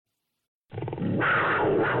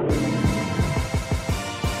You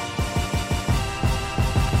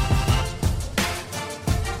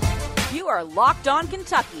are Locked On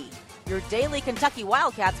Kentucky, your daily Kentucky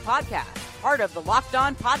Wildcats podcast, part of the Locked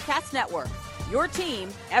On Podcast Network, your team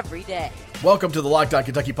every day. Welcome to the Locked On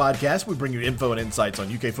Kentucky podcast. We bring you info and insights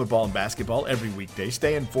on UK football and basketball every weekday.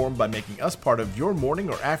 Stay informed by making us part of your morning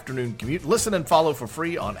or afternoon commute. Listen and follow for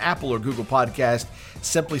free on Apple or Google Podcast.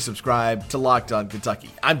 Simply subscribe to Locked On Kentucky.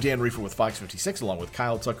 I'm Dan Reefer with Fox 56, along with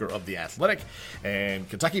Kyle Tucker of The Athletic. And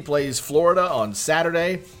Kentucky plays Florida on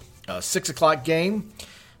Saturday, a 6 o'clock game.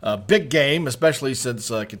 A big game, especially since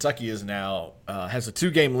Kentucky is now has a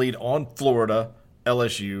 2-game lead on Florida,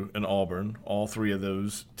 LSU, and Auburn. All three of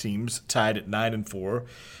those teams tied at 9-4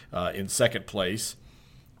 in second place.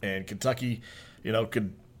 And Kentucky,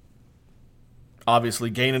 could obviously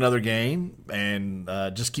gain another game and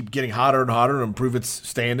just keep getting hotter and hotter and improve its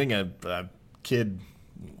standing. A kid,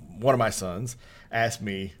 one of my sons, asked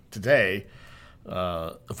me today,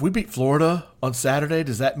 if we beat Florida on Saturday,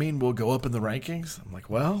 does that mean we'll go up in the rankings? I'm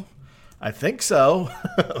like, well, I think so.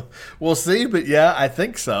 We'll see, but yeah, I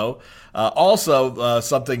think so. Also,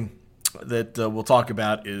 something that we'll talk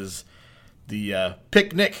about is the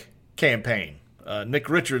Pick Nick campaign. Nick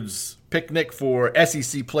Richards' Pick Nick for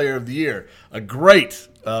SEC Player of the Year. A great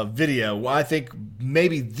video. I think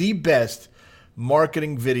maybe the best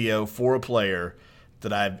marketing video for a player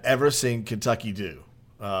that I've ever seen Kentucky do.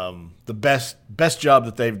 The best job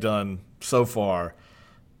that they've done so far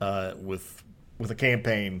with a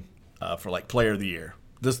campaign for like Player of the Year.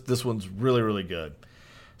 This one's really, really good.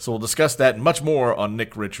 So we'll discuss that and much more on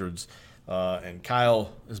Nick Richards. And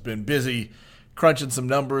Kyle has been busy crunching some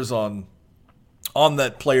numbers on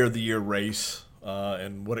that Player of the Year race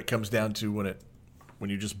and what it comes down to when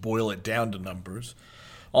you just boil it down to numbers.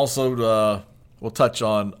 Also, we'll touch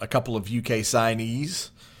on a couple of UK signees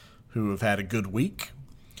who have had a good week.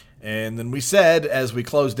 And then we said, as we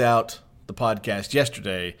closed out the podcast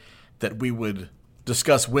yesterday, that we would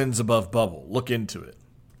discuss wins above bubble, look into it.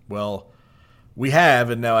 Well, we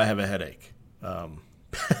have, and now I have a headache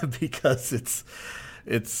because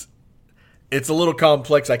it's a little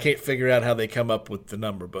complex. I can't figure out how they come up with the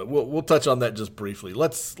number, but we'll touch on that just briefly.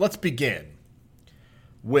 Let's begin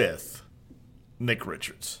with Nick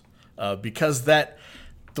Richards because the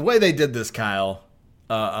way they did this, Kyle.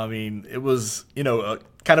 It was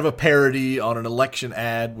kind of a parody on an election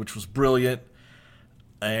ad, which was brilliant.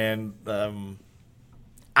 And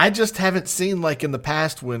I just haven't seen, like in the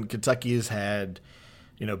past when Kentucky has had,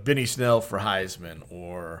 Benny Snell for Heisman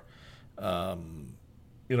or,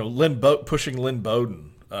 pushing Lynn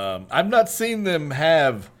Bowden. I've not seen them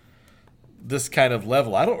have this kind of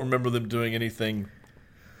level. I don't remember them doing anything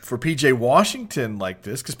for P.J. Washington like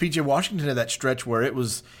this because P.J. Washington had that stretch where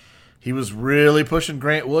he was really pushing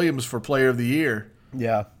Grant Williams for Player of the Year.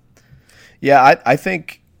 Yeah. Yeah, I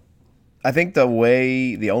think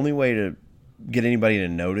the only way to get anybody to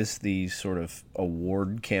notice these sort of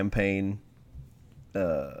award campaign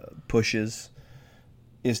pushes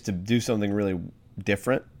is to do something really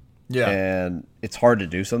different. Yeah. And it's hard to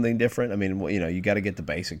do something different. I mean, you got to get the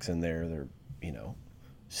basics in there. They're,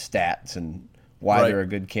 stats and why they're a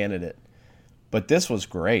good candidate. But this was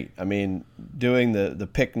great. I mean, doing the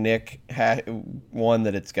Pick Nick one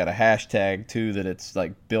that it's got a hashtag, two that it's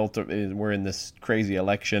like built. We're in this crazy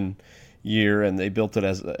election year, and they built it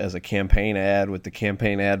as a campaign ad with the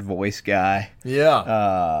campaign ad voice guy.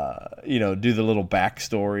 Yeah. Do the little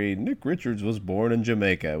backstory. Nick Richards was born in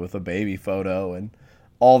Jamaica with a baby photo and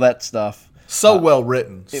all that stuff. So well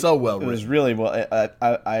written. It was really well.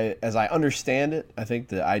 I as I understand it, I think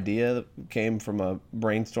the idea came from a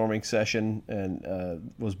brainstorming session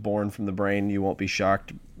and was born from the brain. You won't be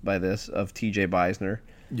shocked by this of T.J. Beisner.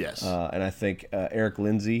 Yes. And I think Eric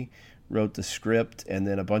Lindsay wrote the script, and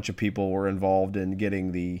then a bunch of people were involved in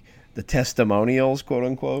getting the testimonials, quote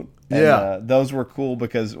unquote. And, those were cool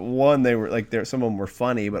because one, they were like some of them were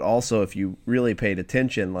funny, but also if you really paid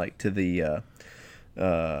attention, like to the.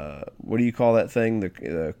 What do you call that thing?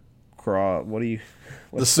 The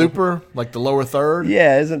super, like the lower third?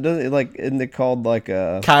 Yeah, isn't it called like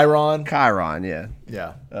a Chiron? Chiron, yeah.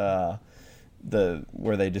 Yeah.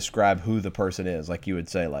 Where they describe who the person is, like you would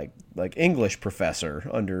say like English professor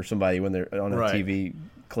under somebody when they're on a TV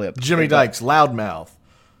clip. Jimmy Dykes, loudmouth.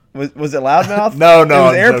 Was it loudmouth? No, it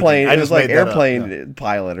was airplane. It was like airplane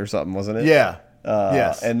pilot or something, wasn't it? Yeah.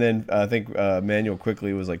 Yes. And then I think Manuel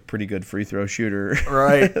Quickly was like pretty good free throw shooter.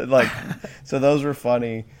 Right. So those were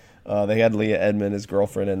funny. They had Leah Edmond, his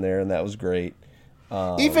girlfriend, in there, and that was great.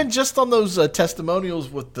 Even just on those testimonials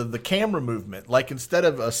with the camera movement, like instead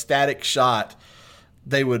of a static shot,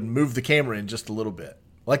 they would move the camera in just a little bit.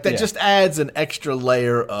 Like that just adds an extra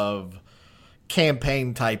layer of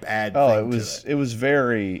campaign type ad. Oh, thing it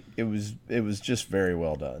was just very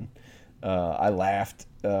well done. I laughed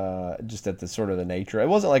just at the sort of the nature. It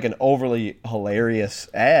wasn't like an overly hilarious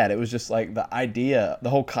ad. It was just like the idea, the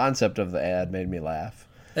whole concept of the ad made me laugh.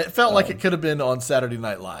 It felt like it could have been on Saturday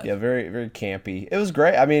Night Live. Yeah, very, very campy. It was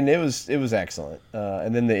great. I mean, it was excellent.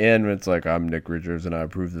 And then the end, it's like, I'm Nick Richards and I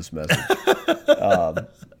approve this message.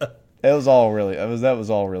 It was all really. That was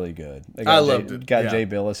all really good. I loved it. Got Jay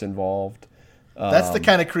Billis involved. That's the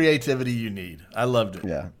kind of creativity you need. I loved it.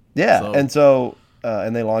 Yeah, yeah. So, and so,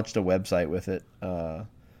 and they launched a website with it.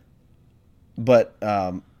 But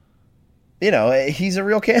you know, he's a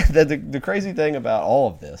real candidate. The crazy thing about all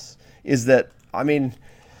of this is that, I mean,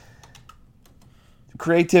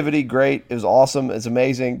 creativity, great. It was awesome. It's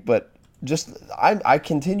amazing. But just, I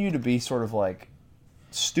continue to be sort of like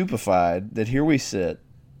stupefied that here we sit.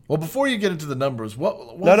 Well, before you get into the numbers,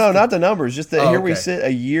 what not the numbers. Just that we sit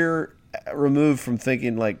a year removed from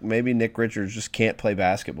thinking like maybe Nick Richards just can't play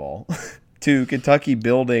basketball to Kentucky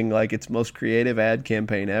building like its most creative ad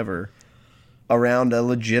campaign ever around a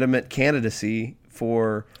legitimate candidacy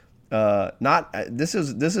for this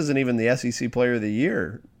isn't even the SEC Player of the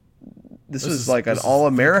Year. This is like an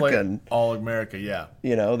All-American. All-America, yeah.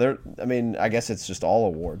 You know, I mean, I guess it's just all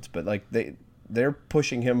awards, but like they're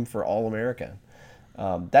pushing him for All-American.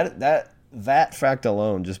 That fact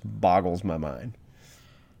alone just boggles my mind.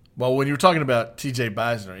 Well, when you were talking about TJ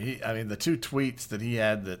Beisner, the two tweets that he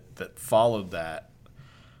had that followed that,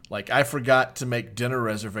 like, I forgot to make dinner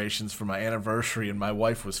reservations for my anniversary and my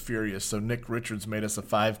wife was furious, so Nick Richards made us a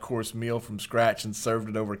 5-course meal from scratch and served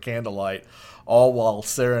it over candlelight, all while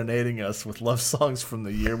serenading us with love songs from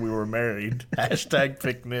the year we were married.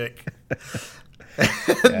 #pick Nick.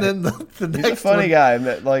 And then the next He's a funny guy.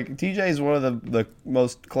 Like, TJ is one of the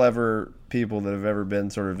most clever people that have ever been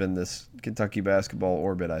sort of in this Kentucky basketball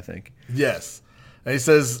orbit, I think. Yes. And he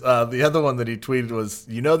says the other one that he tweeted was,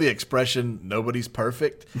 you know the expression, nobody's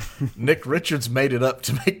perfect? Nick Richards made it up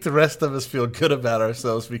to make the rest of us feel good about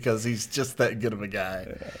ourselves because he's just that good of a guy.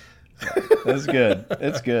 Yeah. That's good.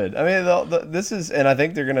 It's good. I mean, this is, and I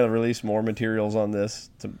think they're going to release more materials on this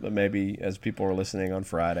to maybe as people are listening on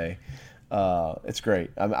Friday. It's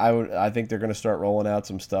great. I think they're going to start rolling out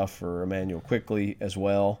some stuff for Emmanuel Quickley as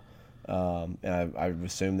well. And I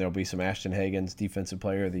assume there'll be some Ashton Hagens Defensive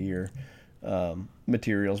Player of the Year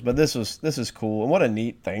materials. But this is cool, and what a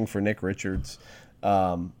neat thing for Nick Richards.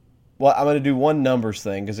 Well, I'm going to do one numbers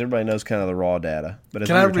thing because everybody knows kind of the raw data. But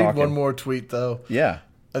can I read one more tweet though? Yeah.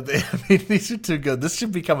 I mean, these are too good. This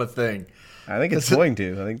should become a thing. I think it's going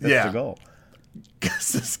to. I think that's the goal.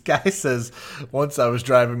 Because this guy says, once I was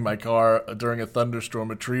driving my car during a thunderstorm,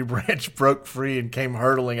 a tree branch broke free and came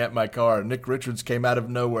hurtling at my car. Nick Richards came out of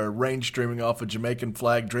nowhere, rain streaming off a Jamaican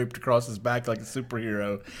flag draped across his back like a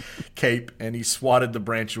superhero cape, and he swatted the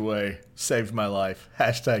branch away. Saved my life.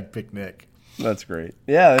 #pick Nick. That's great.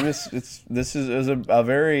 Yeah, this is a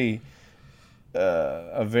very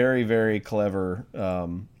very clever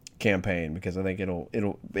campaign because I think it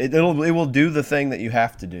will do the thing that you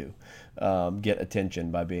have to do. Get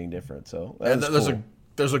attention by being different. So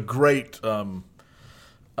there's a great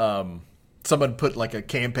someone put like a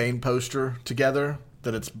campaign poster together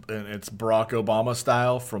that it's Barack Obama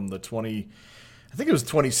style from the I think it was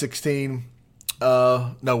 2016.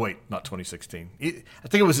 No, wait, not 2016. I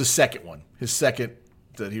think it was his second one. His second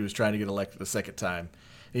that he was trying to get elected the second time.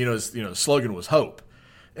 And, his slogan was hope,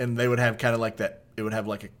 and they would have kind of like that. It would have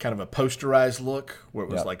like a kind of a posterized look where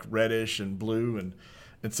it was like reddish and blue and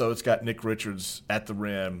so it's got Nick Richards at the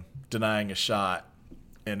rim denying a shot,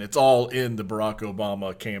 and it's all in the Barack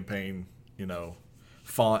Obama campaign,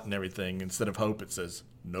 font and everything. Instead of hope, it says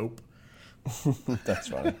nope. That's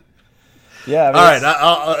funny. Yeah. All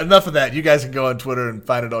right. Enough of that. You guys can go on Twitter and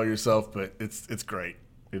find it all yourself, but it's great.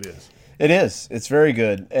 It is. It is. It's very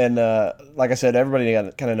good. And like I said, everybody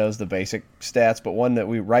kind of knows the basic stats, but one that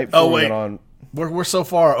we before we went on. We're so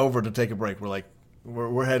far over to take a break. We're like.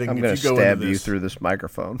 We're heading. I'm going to stab you through this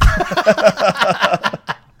microphone.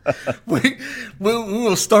 we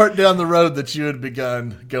will start down the road that you had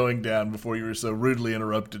begun going down before you were so rudely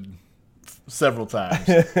interrupted several times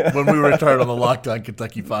when we return on the Locked On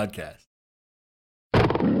Kentucky podcast.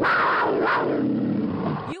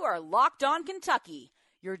 You are Locked On Kentucky,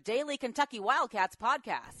 your daily Kentucky Wildcats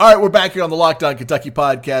podcast. All right, we're back here on the Locked On Kentucky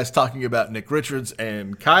podcast talking about Nick Richards.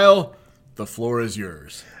 And Kyle, the floor is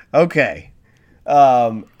yours. Okay.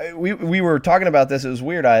 We were talking about this. It was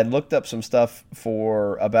weird. I had looked up some stuff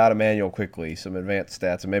about Emmanuel Quickley, some advanced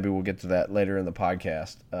stats, and maybe we'll get to that later in the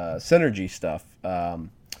podcast. Synergy stuff.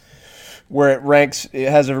 where it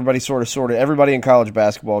has everybody sorted. Everybody in college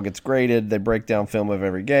basketball gets graded. They break down film of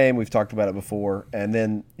every game. We've talked about it before. And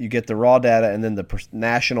then you get the raw data and then the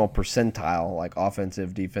national percentile, like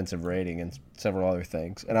offensive, defensive rating, and several other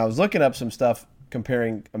things. And I was looking up some stuff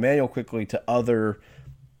comparing Immanuel Quickley to other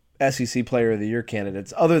SEC Player of the Year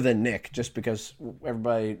candidates other than Nick, just because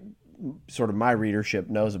everybody, sort of my readership,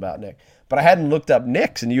 knows about Nick. But I hadn't looked up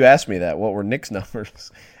Nick's, and you asked me that. What were Nick's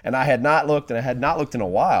numbers? And I had not looked, and I had not looked in a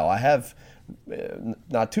while. I have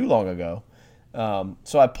not too long ago.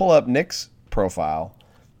 So I pull up Nick's profile,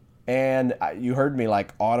 and you heard me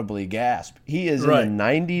like audibly gasp. He is right in the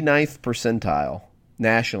 99th percentile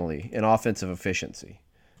nationally in offensive efficiency,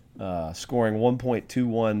 scoring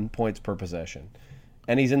 1.21 points per possession.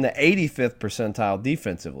 And he's in the 85th percentile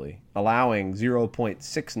defensively, allowing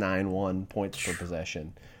 0.691 points per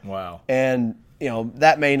possession. Wow. And,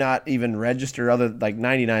 that may not even register like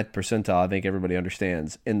 99th percentile, I think everybody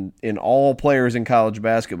understands. In all players in college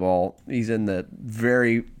basketball, he's in the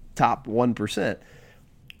very top 1%.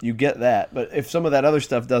 You get that. But if some of that other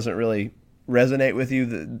stuff doesn't really resonate with you,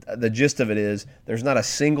 the gist of it is there's not a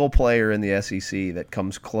single player in the SEC that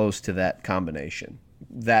comes close to that combination,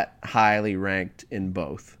 that highly ranked in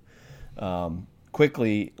both.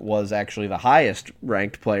 Quickley was actually the highest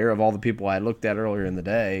ranked player of all the people I looked at earlier in the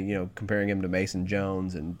day, comparing him to Mason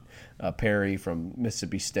Jones and Perry from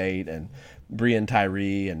Mississippi State and Breon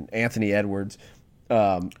Tyree and Anthony Edwards.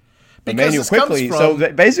 Immanuel Quickley.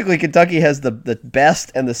 So basically Kentucky has the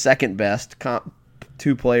best and the second best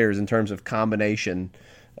two players in terms of combination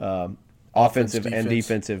offensive and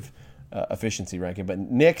defensive efficiency ranking. But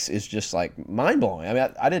Nick's is just like mind-blowing. I mean,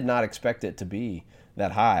 I did not expect it to be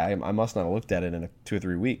that high. I must not have looked at it in 2 or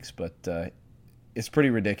 3 weeks, but it's pretty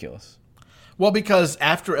ridiculous. Well, because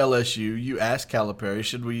after LSU, you asked Calipari,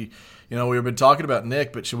 should we, we've been talking about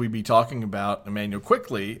Nick, but should we be talking about Immanuel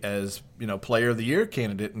Quickley as, Player of the Year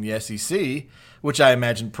candidate in the SEC, which I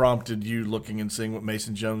imagine prompted you looking and seeing what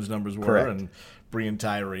Mason Jones' numbers were. Correct. And Breon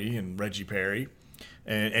Tyree and Reggie Perry.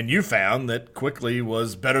 And you found that Quickley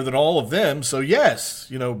was better than all of them. So, yes,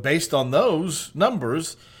 based on those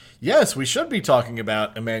numbers, yes, we should be talking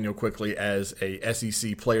about Immanuel Quickley as a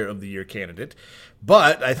SEC Player of the Year candidate.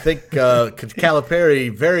 But I think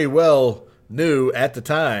Calipari very well knew at the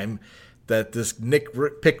time that this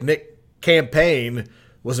Pick Nick campaign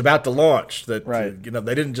was about to launch. That right.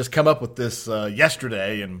 They didn't just come up with this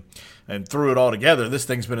yesterday and threw it all together. This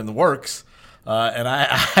thing's been in the works. And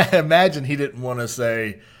I imagine he didn't want to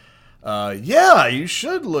say, yeah, you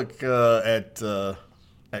should look at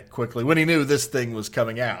Quickley when he knew this thing was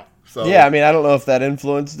coming out. So, yeah, I mean, I don't know if that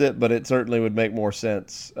influenced it, but it certainly would make more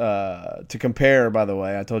sense to compare. By the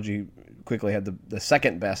way, I told you Quickley had the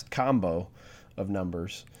second best combo of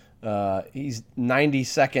numbers. He's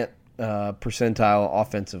 92nd percentile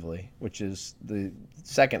offensively, which is the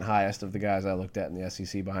second highest of the guys I looked at in the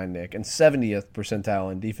SEC behind Nick, and 70th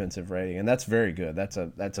percentile in defensive rating, and that's very good. That's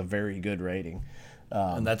a very good rating.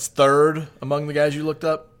 And that's third among the guys you looked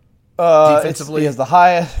up? Defensively, he has the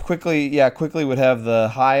highest. Quickley would have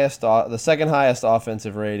the second highest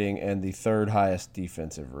offensive rating and the third highest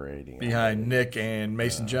defensive rating behind Nick and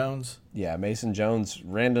Mason Jones. Yeah, Mason Jones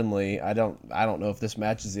randomly. I don't know if this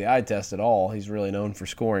matches the eye test at all. He's really known for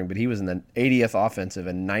scoring, but he was in the 80th offensive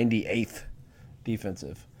and 98th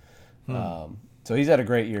defensive. So he's had a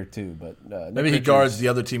great year too. But maybe he guards the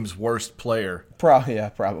other team's worst player. Probably.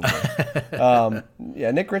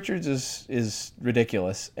 Nick Richards is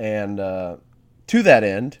ridiculous, and to that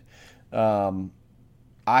end,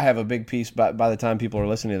 I have a big piece. By the time people are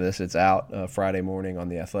listening to this, it's out Friday morning on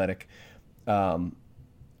The Athletic.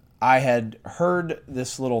 I had heard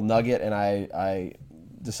this little nugget, and I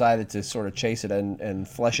decided to sort of chase it and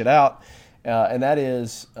flesh it out, and that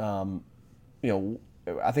is,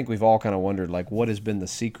 I think we've all kind of wondered, like, what has been the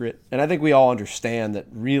secret? And I think we all understand that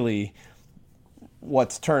really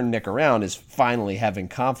what's turned Nick around is finally having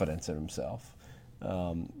confidence in himself.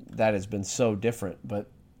 That has been so different. But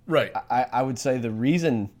right. I would say the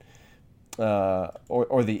reason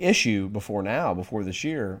or the issue before this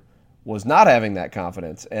year, was not having that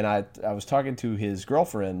confidence. And I was talking to his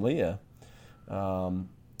girlfriend, Leah, and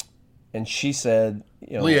she said...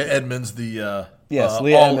 Leah Edmonds, the... Yes,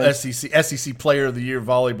 Leah Edmonds. SEC Player of the Year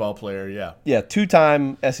volleyball player, yeah. Yeah,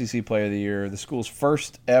 2-time SEC Player of the Year, the school's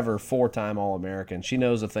first ever 4-time All-American. She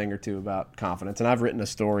knows a thing or two about confidence, and I've written a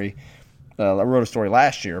story. I wrote a story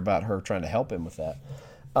last year about her trying to help him with that.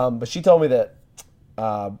 But she told me that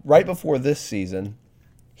right before this season,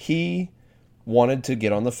 he wanted to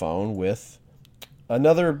get on the phone with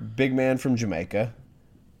another big man from Jamaica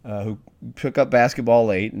who took up basketball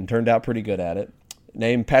late and turned out pretty good at it,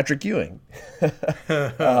 named Patrick Ewing.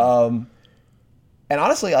 And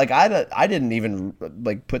honestly, like I didn't even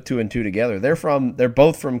like put two and two together. They're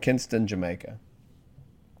both from Kingston, Jamaica.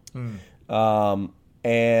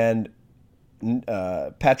 And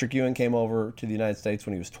Patrick Ewing came over to the United States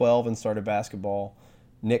when he was 12 and started basketball.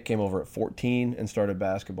 Nick came over at 14 and started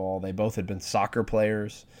basketball. They both had been soccer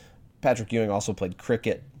players. Patrick Ewing also played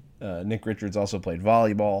cricket. Nick Richards also played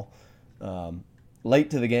volleyball. Late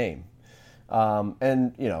to the game.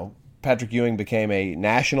 And, you know, Patrick Ewing became a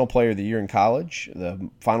National Player of the Year in college, the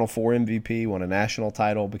Final Four MVP, won a national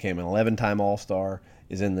title, became an 11-time All-Star,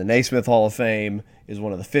 is in the Naismith Hall of Fame, is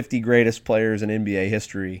one of the 50 greatest players in NBA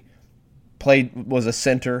history, was a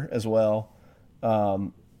center as well.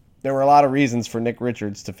 There were a lot of reasons for Nick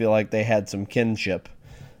Richards to feel like they had some kinship.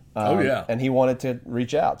 And he wanted to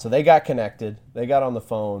reach out. So they got connected. They got on the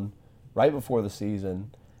phone right before the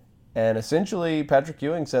season. And essentially, Patrick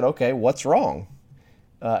Ewing said, okay, what's wrong?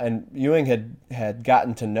 And Ewing had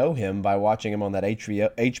gotten to know him by watching him on that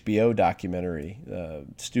HBO documentary,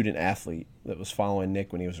 Student Athlete, that was following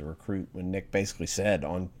Nick when he was a recruit, when Nick basically said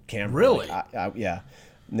on camera. Really? Like, yeah.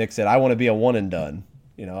 Nick said, I want to be a one and done.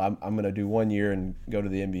 You know, I'm going to do 1 year and go to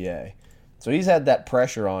the NBA. So he's had that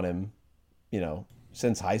pressure on him, you know,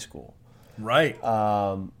 since high school. Right.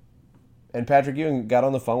 And Patrick Ewing got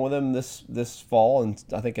on the phone with him this fall, and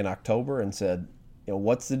I think in October, and said, you know,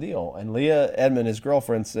 what's the deal? And Leah Edmond, his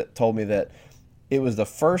girlfriend, told me that it was the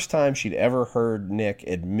first time she'd ever heard Nick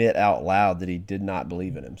admit out loud that he did not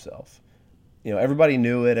believe in himself. You know, everybody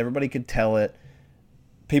knew it. Everybody could tell it.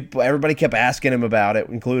 Everybody kept asking him about it,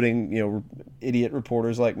 including, you know, idiot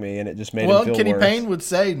reporters like me, and it just made him feel Kenny worse. Payne would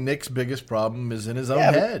say Nick's biggest problem is in his own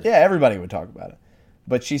head. Yeah, everybody would talk about it.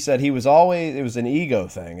 But she said it was an ego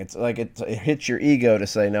thing. It's like it hits your ego to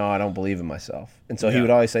say, no, I don't believe in myself. And so he would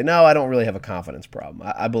always say, no, I don't really have a confidence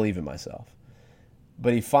problem. I believe in myself.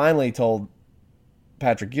 But he finally told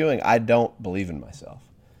Patrick Ewing, I don't believe in myself.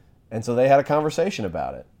 And so they had a conversation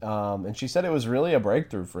about it. And she said it was really a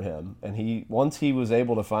breakthrough for him. And once he was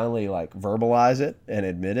able to finally like verbalize it and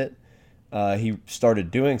admit it, he started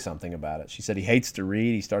doing something about it. She said he hates to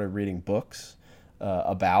read. He started reading books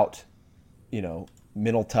about, you know,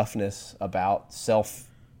 mental toughness, about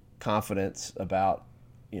self-confidence, about,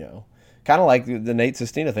 you know, kind of like the Nate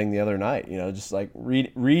Sestina thing the other night, you know, just like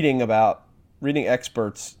reading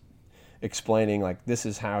experts explaining like this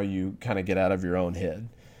is how you kind of get out of your own head.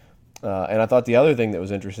 And I thought the other thing that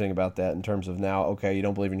was interesting about that in terms of now, okay, you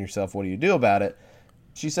don't believe in yourself, what do you do about it?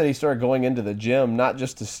 She said he started going into the gym not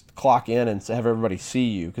just to clock in and have everybody see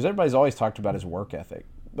you, because everybody's always talked about his work ethic.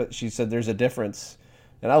 But she said there's a difference.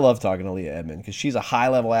 And I love talking to Leah Edmond because she's a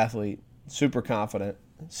high-level athlete, super confident,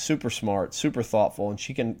 super smart, super thoughtful, and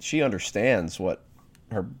she understands what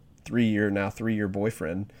her three-year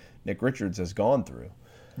boyfriend, Nick Richards, has gone through.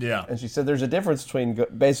 Yeah. And she said there's a difference between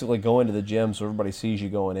basically going to the gym so everybody sees you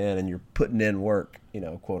going in and you're putting in work, you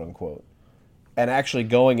know, quote unquote, and actually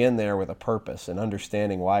going in there with a purpose and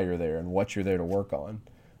understanding why you're there and what you're there to work on.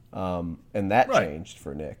 And that changed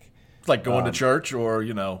for Nick. It's like going to church or,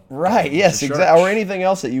 you know. Right, yes, exactly. Or anything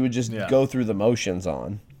else that you would just go through the motions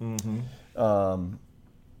on. Mm-hmm.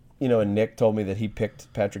 You know, and Nick told me that he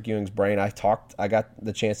picked Patrick Ewing's brain. I got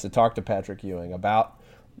the chance to talk to Patrick Ewing about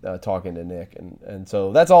talking to Nick. And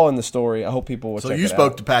so that's all in the story. I hope people will check it out. So you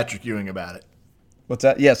spoke to Patrick Ewing about it. What's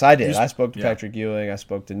that? Yes, I did. I spoke to Patrick Ewing. I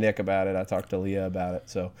spoke to Nick about it. I talked to Leah about it.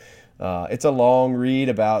 So it's a long read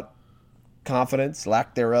about confidence,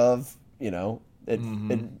 lack thereof, you know,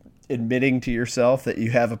 admitting to yourself that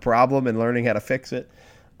you have a problem and learning how to fix it,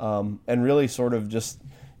 and really sort of just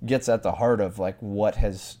gets at the heart of like what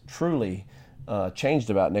has truly changed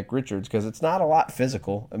about Nick Richards, because it's not a lot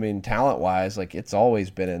physical. I mean, talent-wise, like it's always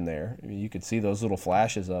been in there. I mean, you could see those little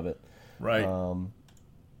flashes of it. Right.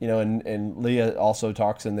 You know, and Leah also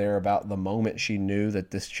talks in there about the moment she knew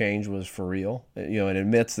that this change was for real. You know, and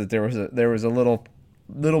admits that there was a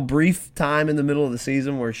little brief time in the middle of the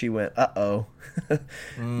season where she went, uh-oh,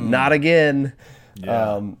 not again.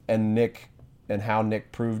 Yeah. And how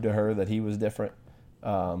Nick proved to her that he was different.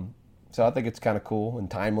 So I think it's kind of cool and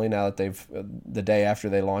timely now that they've the day after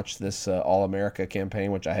they launched this All-America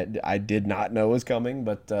campaign, which I did not know was coming,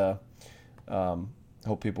 but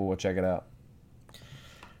hope people will check it out.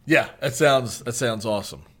 Yeah, that sounds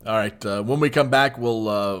awesome. All right, when we come back,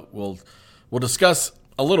 we'll discuss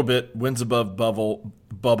a little bit wins above bubble.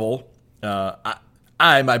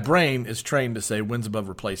 My brain is trained to say wins above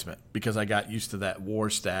replacement because I got used to that WAR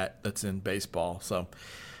stat that's in baseball. So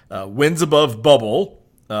wins above bubble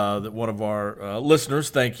that one of our listeners,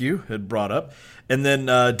 thank you, had brought up. And then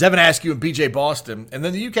Devin Askew and BJ Boston. And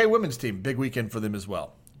then the UK women's team, big weekend for them as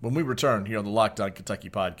well. When we return here on the Locked On Kentucky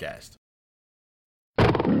podcast.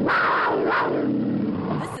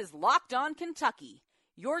 Locked On Kentucky,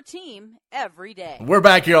 your team every day. We're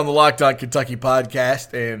back here on the Locked On Kentucky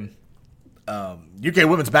podcast, and UK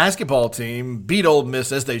women's basketball team beat Ole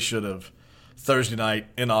Miss as they should have Thursday night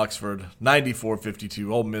in Oxford,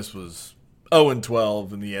 94-52. Ole Miss was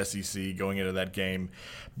 0-12 in the SEC going into that game.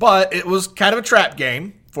 But it was kind of a trap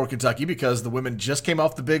game for Kentucky because the women just came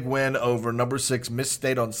off the big win over number 6 Miss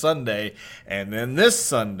State on Sunday. And then this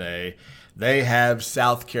Sunday, they have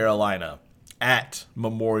South Carolina at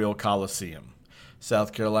Memorial Coliseum.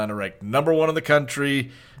 South Carolina ranked number 1 in the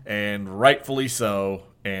country, and rightfully so.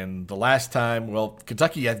 And the last time, well,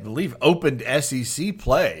 Kentucky, I believe, opened SEC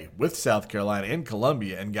play with South Carolina in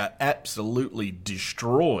Columbia and got absolutely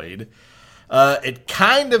destroyed. It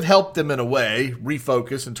kind of helped them in a way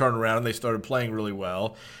refocus and turn around, and they started playing really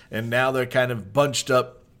well. And now they're kind of bunched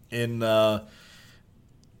up in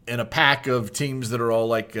a pack of teams that are all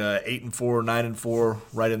like 8-4, 9-4,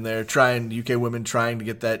 right in there. UK women trying to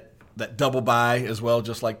get that double bye as well,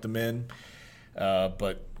 just like the men.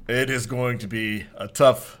 But it is going to be a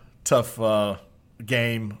tough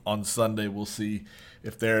game on Sunday. We'll see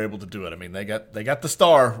if they're able to do it. I mean, they got the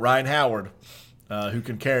star Ryan Howard, who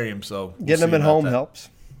can carry him. So getting them at home helps.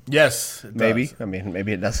 Yes, maybe. Does. I mean,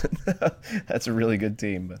 maybe it doesn't. That's a really good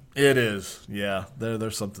team, but it is. Yeah,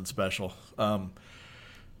 there's something special.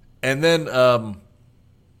 And then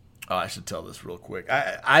I should tell this real quick.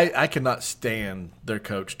 I cannot stand their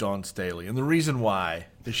coach Dawn Staley, and the reason why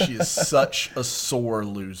is she is such a sore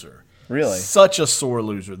loser. Really, such a sore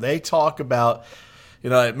loser. They talk about,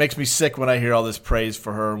 it makes me sick when I hear all this praise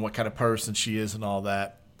for her and what kind of person she is and all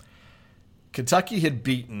that. Kentucky had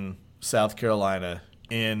beaten South Carolina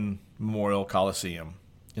in Memorial Coliseum,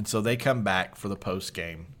 and so they come back for the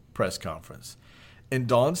post-game press conference. And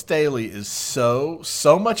Dawn Staley is so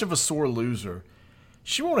much of a sore loser,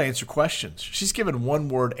 she won't answer questions. She's given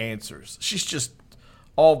one-word answers. She's just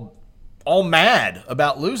all mad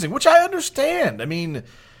about losing, which I understand. I mean,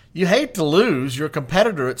 you hate to lose. You're a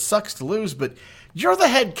competitor. It sucks to lose, but you're the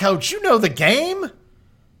head coach. You know the game.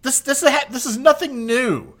 This is nothing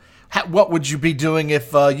new. What would you be doing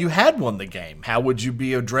if you had won the game? How would you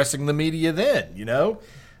be addressing the media then?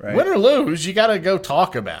 Right. Win or lose, you got to go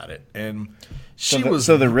talk about it. And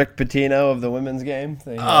so the Rick Pitino of the women's game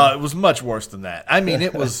thing. It was much worse than that. I mean,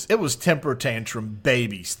 it was temper tantrum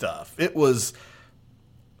baby stuff. It was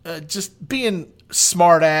just being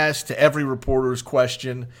smart ass to every reporter's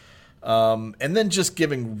question, and then just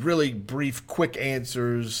giving really brief, quick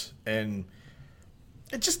answers, and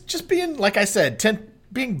just being, like I said,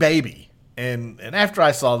 being baby. And after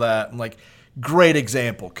I saw that, I'm like, great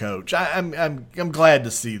example, coach. I'm glad to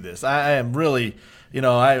see this. I am really,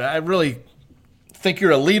 I really think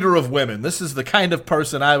you're a leader of women. This is the kind of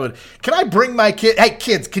person I would. Can I bring my kid? Hey,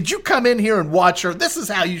 kids, could you come in here and watch her? This is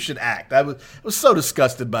how you should act. I was so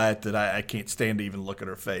disgusted by it that I can't stand to even look at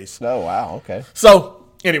her face. Oh, wow. Okay. So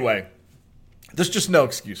anyway, there's just no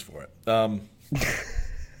excuse for it.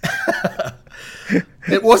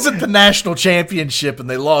 It wasn't the national championship, and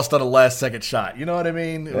they lost on a last-second shot. You know what I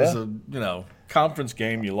mean? It was a conference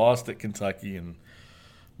game. You lost at Kentucky, and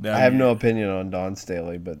I have no opinion on Dawn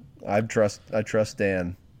Staley, but I trust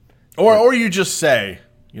Dan. Or you just say,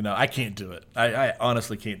 I can't do it. I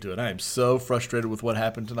honestly can't do it. I am so frustrated with what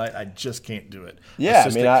happened tonight. I just can't do it. Yeah,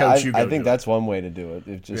 I think that's one way to do it.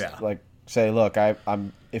 It's just say, look,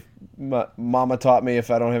 if Mama taught me if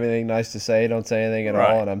I don't have anything nice to say, don't say anything at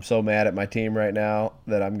all, and I'm so mad at my team right now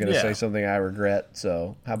that I'm going to say something I regret.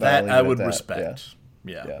 So how about that? I would respect.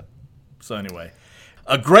 Yeah. So anyway.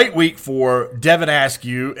 A great week for Devin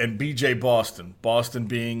Askew and B.J. Boston. Boston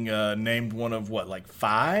being named one of,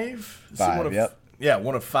 5?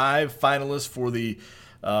 One of 5 finalists for the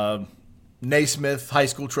Naismith High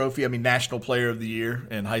School Trophy. National Player of the Year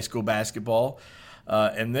in high school basketball.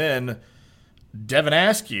 And then Devin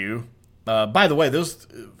Askew, by the way, those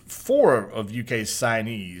 4 of UK's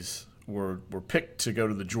signees were picked to go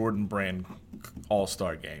to the Jordan Brand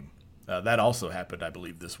All-Star game. That also happened, I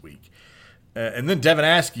believe, this week. And then Devin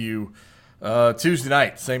Askew, Tuesday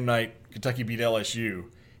night, same night Kentucky beat LSU,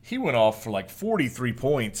 he went off for 43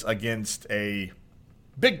 points against a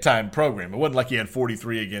big-time program. It wasn't like he had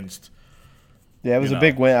 43 against. Yeah, it was a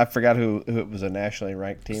big win. I forgot who it was, a nationally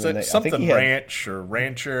ranked team. So, something Ranchero.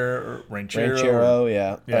 Ranchero,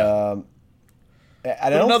 yeah.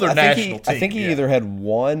 I think he either had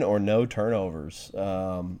 1 or no turnovers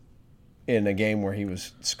in a game where he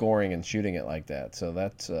was scoring and shooting it like that. So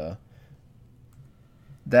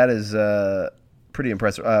that is pretty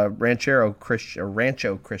impressive. Rancho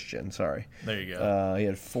Christian, sorry. There you go. He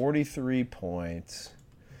had 43 points.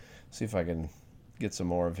 See if I can get some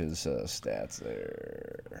more of his stats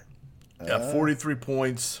there. 43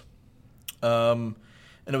 points, and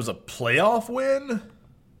it was a playoff win.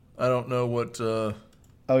 I don't know what. Oh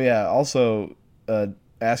yeah. Also,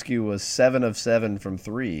 Askew was 7 of 7 from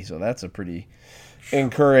 3, so that's a pretty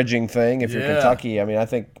encouraging thing if you're Kentucky. I mean, I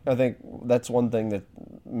think that's one thing that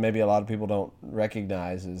maybe a lot of people don't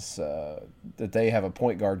recognize is that they have a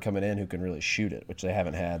point guard coming in who can really shoot it, which they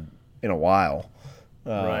haven't had in a while.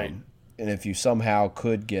 Right. And if you somehow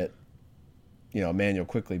could get, Emmanuel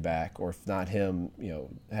Quickley back, or if not him,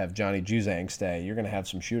 have Johnny Juzang stay, you're going to have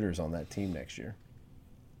some shooters on that team next year.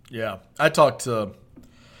 Yeah, I talked to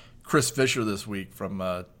Chris Fisher this week from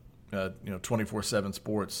 24/7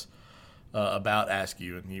 Sports about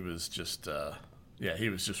Askew, and he was just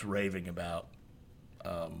raving about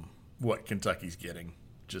what Kentucky's getting.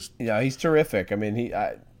 He's terrific. I mean,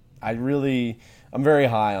 I'm very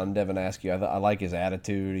high on Devin Askew. I like his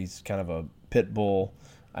attitude. He's kind of a pit bull.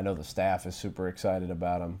 I know the staff is super excited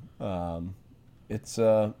about him.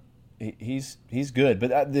 He's good.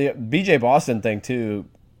 But the B.J. Boston thing too,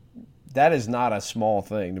 that is not a small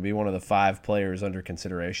thing to be one of the 5 players under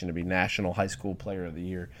consideration to be National High School Player of the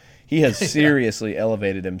Year. He has seriously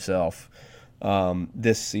elevated himself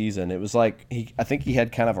this season. It was like I think he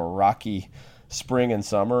had kind of a rocky spring and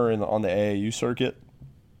summer on the AAU circuit.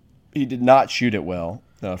 He did not shoot it well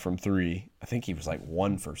from 3. I think he was like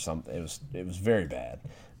 1 for something. It was very bad.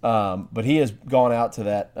 But he has gone out to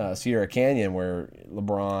that Sierra Canyon where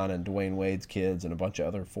LeBron and Dwayne Wade's kids and a bunch of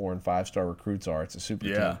other 4- and 5-star recruits are. It's a super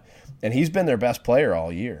team, and he's been their best player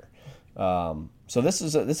all year. So this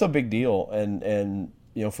is a big deal, and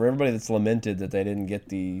for everybody that's lamented that they didn't get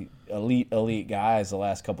the elite guys the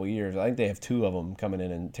last couple of years, I think they have 2 of them coming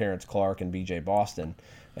in Terrence Clark and B.J. Boston,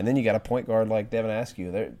 and then you got a point guard like Devin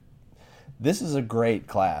Askew. This is a great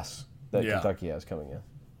class that Kentucky has coming in.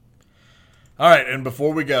 All right, and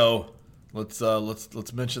before we go, let's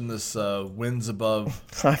mention this wins above.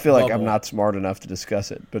 I feel like I'm not smart enough to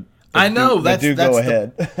discuss it, but I know go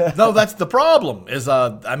ahead. No, that's the problem.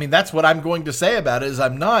 That's what I'm going to say about it. Is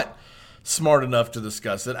I'm not smart enough to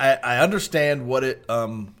discuss it. I understand what it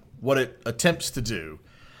attempts to do,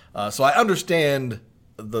 so I understand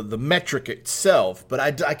the metric itself, but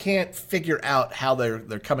I can't figure out how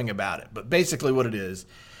they're coming about it. But basically, what it is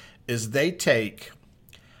they take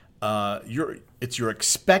your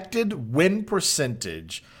expected win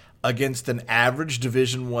percentage against an average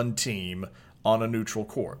Division I team on a neutral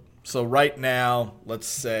court. So right now, let's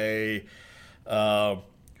say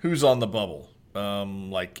who's on the bubble?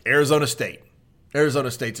 Like Arizona State.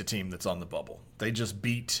 Arizona State's a team that's on the bubble. They just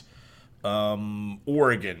beat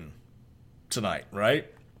Oregon tonight, right?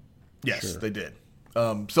 Yes, sure. They did.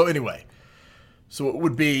 So anyway, it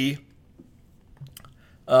would be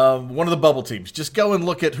one of the bubble teams. Just go and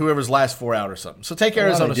look at whoever's last 4 out or something. So take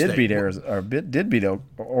Arizona State. Did beat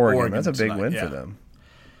Oregon. That's a big win for them.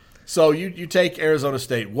 So you take Arizona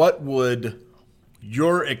State. What would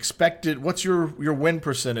what's your win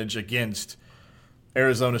percentage against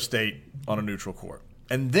Arizona State on a neutral court?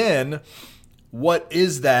 And then what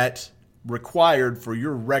is that required for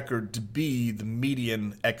your record to be the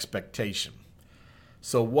median expectation?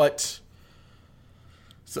 So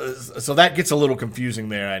that gets a little confusing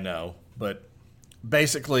there, I know. But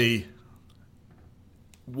basically,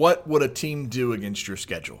 what would a team do against your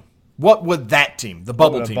schedule? What would that team, the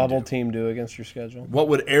bubble team, do against your schedule? What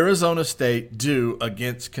would Arizona State do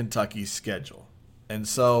against Kentucky's schedule? And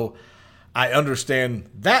so I understand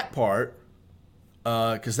that part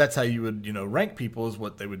because that's how you would, rank people is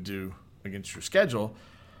what they would do against your schedule.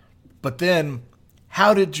 But then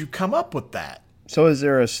how did you come up with that? So is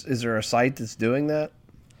there a site that's doing that?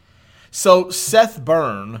 So Seth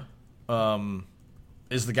Byrne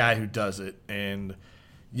is the guy who does it, and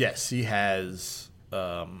yes, he has.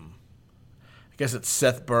 I guess it's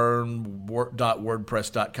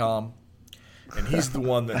SethByrne.wordpress.com, and he's the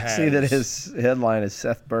one that has. I see that his headline is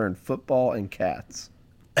Seth Byrne, Football and Cats.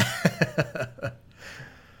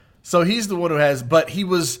 So he's the one who has, but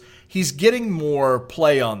he's getting more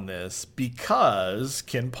play on this because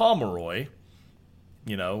Ken Pomeroy,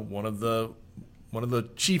 one of the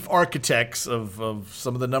chief architects of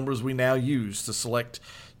some of the numbers we now use to select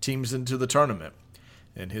teams into the tournament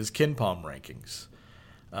and his Ken Pom rankings.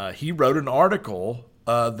 He wrote an article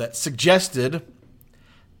that suggested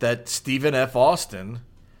that Stephen F. Austin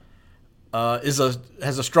has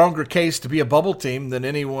a stronger case to be a bubble team than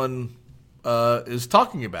anyone is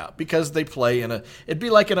talking about because they play it'd be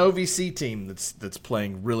like an OVC team that's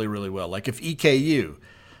playing really, really well. Like if EKU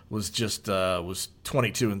was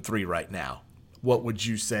 22-3 right now. What would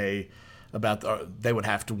you say about they would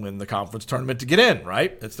have to win the conference tournament to get in,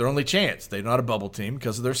 right? It's their only chance. They're not a bubble team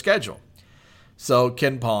because of their schedule. So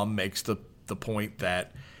Ken Pom makes the point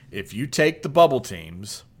that if you take the bubble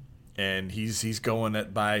teams, and he's going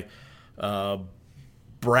at by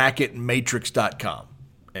bracketmatrix.com,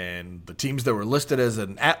 and the teams that were listed as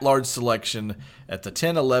an at-large selection at the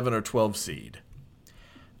 10, 11, or 12 seed,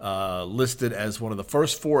 listed as one of the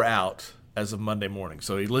first 4 out as of Monday morning.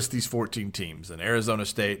 So he lists these 14 teams, and Arizona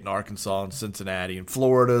State and Arkansas and Cincinnati, and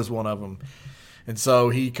Florida is one of them. And so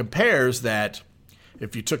he compares that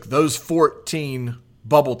if you took those 14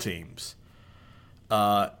 bubble teams,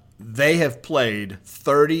 they have played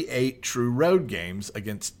 38 true road games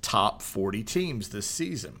against top 40 teams this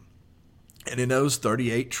season. And in those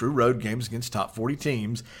 38 true road games against top 40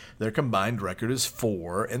 teams, their combined record is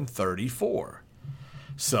 4-34.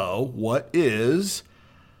 So what is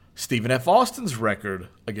Stephen F. Austin's record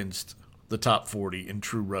against the top 40 in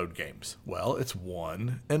true road games? Well, it's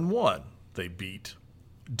 1-1. They beat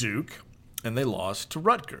Duke and they lost to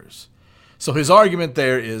Rutgers. So his argument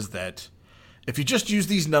there is that if you just use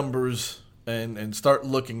these numbers and start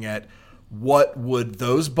looking at what would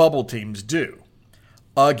those bubble teams do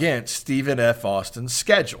against Stephen F. Austin's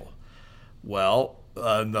schedule, well,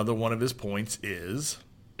 another one of his points is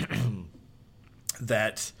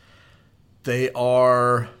that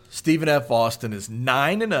Stephen F. Austin is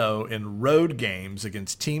 9-0 in road games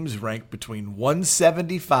against teams ranked between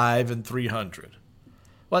 175 and 300.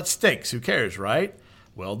 Well, that stinks. Who cares, right?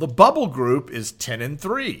 Well, the bubble group is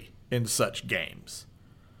 10-3 in such games.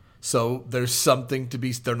 So there's something to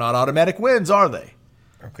be – they're not automatic wins, are they?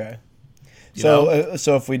 Okay. So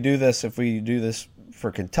if we do this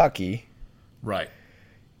for Kentucky. Right.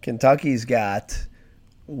 Kentucky's got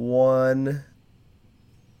 1,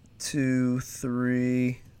 2,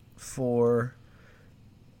 3, 4,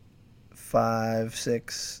 5,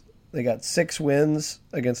 6. They got 6 wins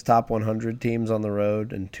against top 100 teams on the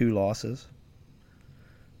road and 2 losses.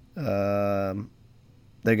 They're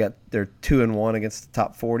 2-1 against the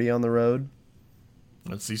top 40 on the road.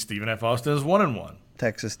 Let's see. Stephen F. Austin is 1-1.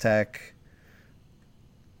 Texas Tech,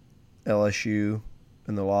 LSU,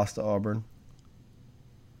 and the loss to Auburn.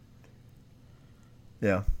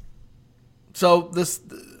 Yeah. So that's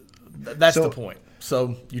the point.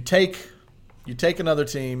 So you take another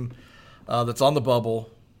team that's on the bubble.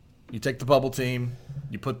 You take the bubble team.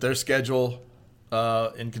 You put their schedule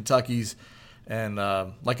in Kentucky's. And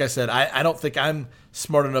like I said, I don't think I'm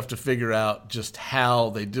smart enough to figure out just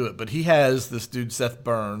how they do it. But he has this dude, Seth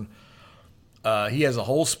Byrne. He has a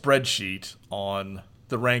whole spreadsheet on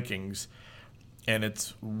the rankings. And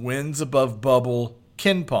it's wins above bubble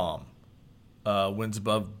KenPom. Wins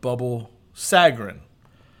above bubble Sagarin.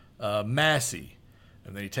 Massey.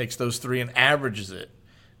 And then he takes those 3 and averages it.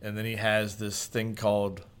 And then he has this thing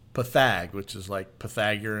called Pythag, which is like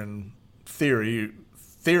Pythagorean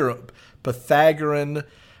Pythagorean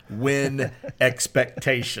win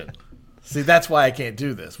expectation. See, that's why I can't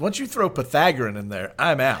do this. Once you throw Pythagorean in there,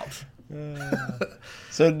 I'm out.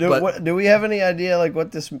 So do we have any idea like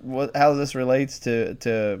how this relates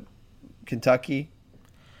to Kentucky?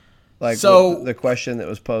 Like the question that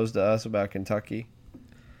was posed to us about Kentucky?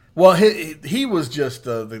 Well, he was just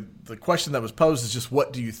the question that was posed is just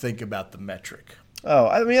what do you think about the metric? Oh,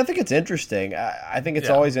 I mean, I think it's interesting. I think it's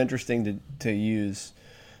always interesting to use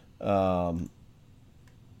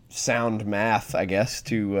sound math, I guess,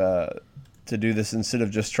 to do this instead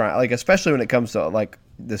of just trying, like, especially when it comes to like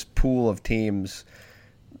this pool of teams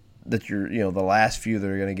that the last few that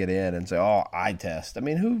are going to get in and say, oh, eye test. I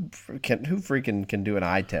mean, who freaking can do an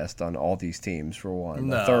eye test on all these teams for one,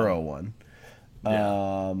 no. A thorough one.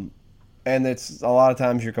 Yeah. And it's a lot of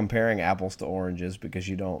times you're comparing apples to oranges because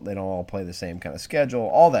they don't all play the same kind of schedule,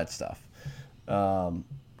 all that stuff.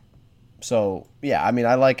 So yeah, I mean,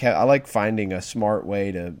 I like finding a smart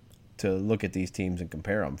way to look at these teams and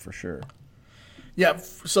compare them for sure. Yeah.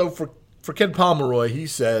 So for Ken Pomeroy, he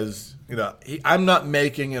says, I'm not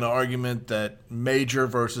making an argument that major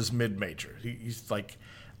versus mid-major. He's like,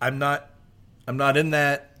 I'm not in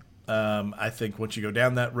that. I think once you go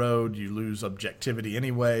down that road, you lose objectivity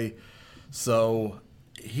anyway. So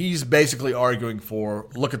he's basically arguing for,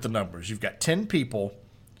 look at the numbers. You've got 10 people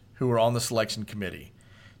who are on the selection committee.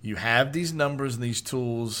 You have these numbers and these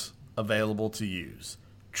tools available to use.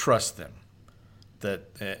 Trust them.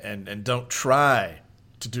 And don't try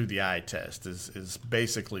to do the eye test is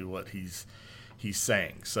basically what he's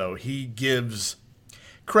saying. So he gives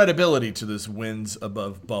credibility to this wins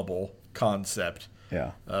above bubble concept.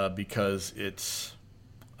 Yeah. Because it's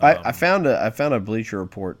I found a Bleacher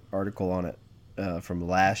Report article on it from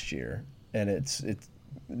last year, and it's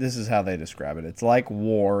this is how they describe it. It's like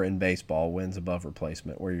WAR in baseball, wins above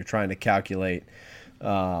replacement, where you're trying to calculate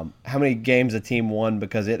how many games a team won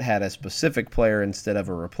because it had a specific player instead of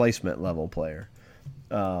a replacement level player.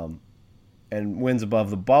 and wins above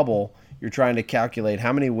the bubble, you're trying to calculate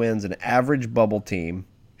how many wins an average bubble team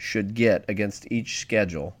should get against each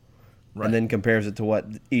schedule, and then compares it to what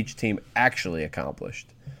each team actually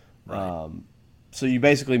accomplished. Right. So you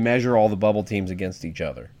basically measure all the bubble teams against each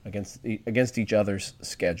other, against each other's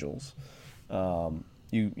schedules.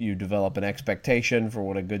 You develop an expectation for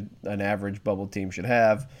what an average bubble team should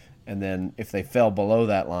have, and then if they fell below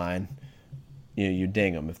that line, you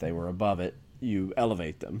ding them. If they were above it, you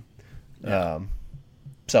elevate them. Yeah.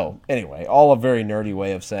 So anyway, all a very nerdy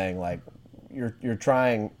way of saying like you're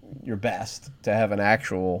trying your best to have an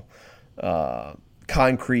actual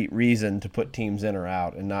concrete reason to put teams in or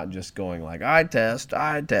out, and not just going like eye test,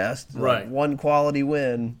 right? One quality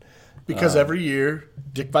win. Because every year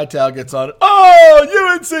Dick Vitale gets on.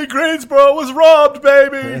 Oh, UNC Greensboro was robbed,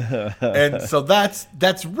 baby, and so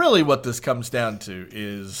that's really what this comes down to,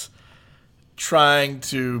 is trying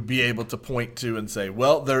to be able to point to and say,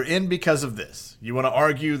 well, they're in because of this. You want to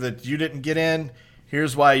argue that you didn't get in?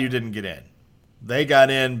 Here's why you didn't get in. They got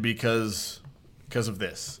in because of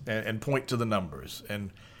this, and point to the numbers.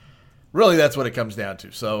 And really that's what it comes down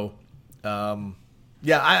to. So, I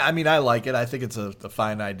mean, I like it. I think it's a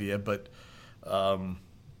fine idea, but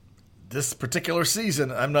this particular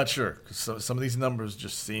season, I'm not sure. 'Cause some of these numbers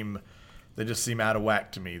just seem out of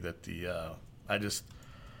whack to me. That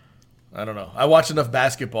I don't know. I watch enough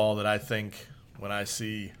basketball that I think when I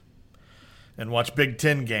see and watch Big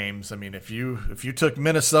Ten games, I mean, if you took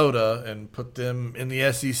Minnesota and put them in the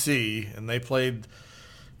SEC and they played,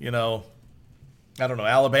 I don't know,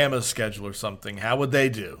 Alabama's schedule or something, how would they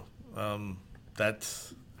do?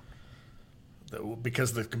 That's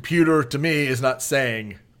because the computer, to me, is not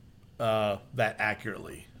saying that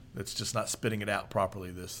accurately. It's just not spitting it out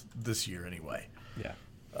properly this year anyway. Yeah.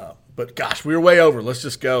 But gosh, we were way over. Let's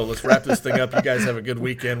just go. Let's wrap this thing up. You guys have a good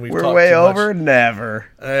weekend. We're way over. Never.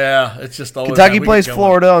 Yeah, it's just always. Kentucky plays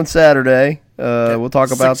Florida on Saturday. We'll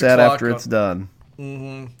talk about that after it's done.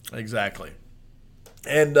 Mm-hmm. Exactly.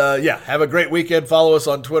 And have a great weekend. Follow us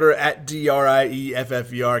on Twitter at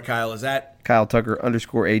DRIEFFER. Kyle is at Kyle Tucker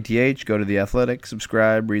 _ATH. Go to The Athletic,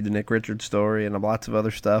 subscribe, read the Nick Richards story, and lots of other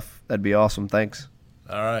stuff. That'd be awesome. Thanks.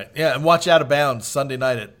 All right. Yeah, and watch Out of Bounds Sunday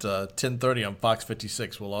night at 10:30 on Fox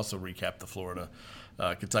 56. We'll also recap the Florida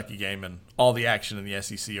Kentucky game and all the action in the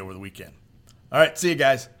SEC over the weekend. All right. See you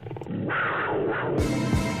guys.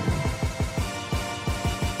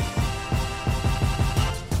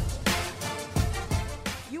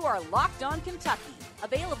 You are Locked On Kentucky.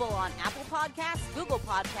 Available on Apple Podcasts, Google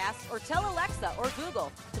Podcasts, or tell Alexa or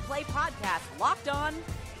Google to play podcast Locked On.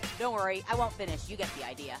 Don't worry, I won't finish. You get the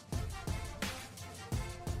idea.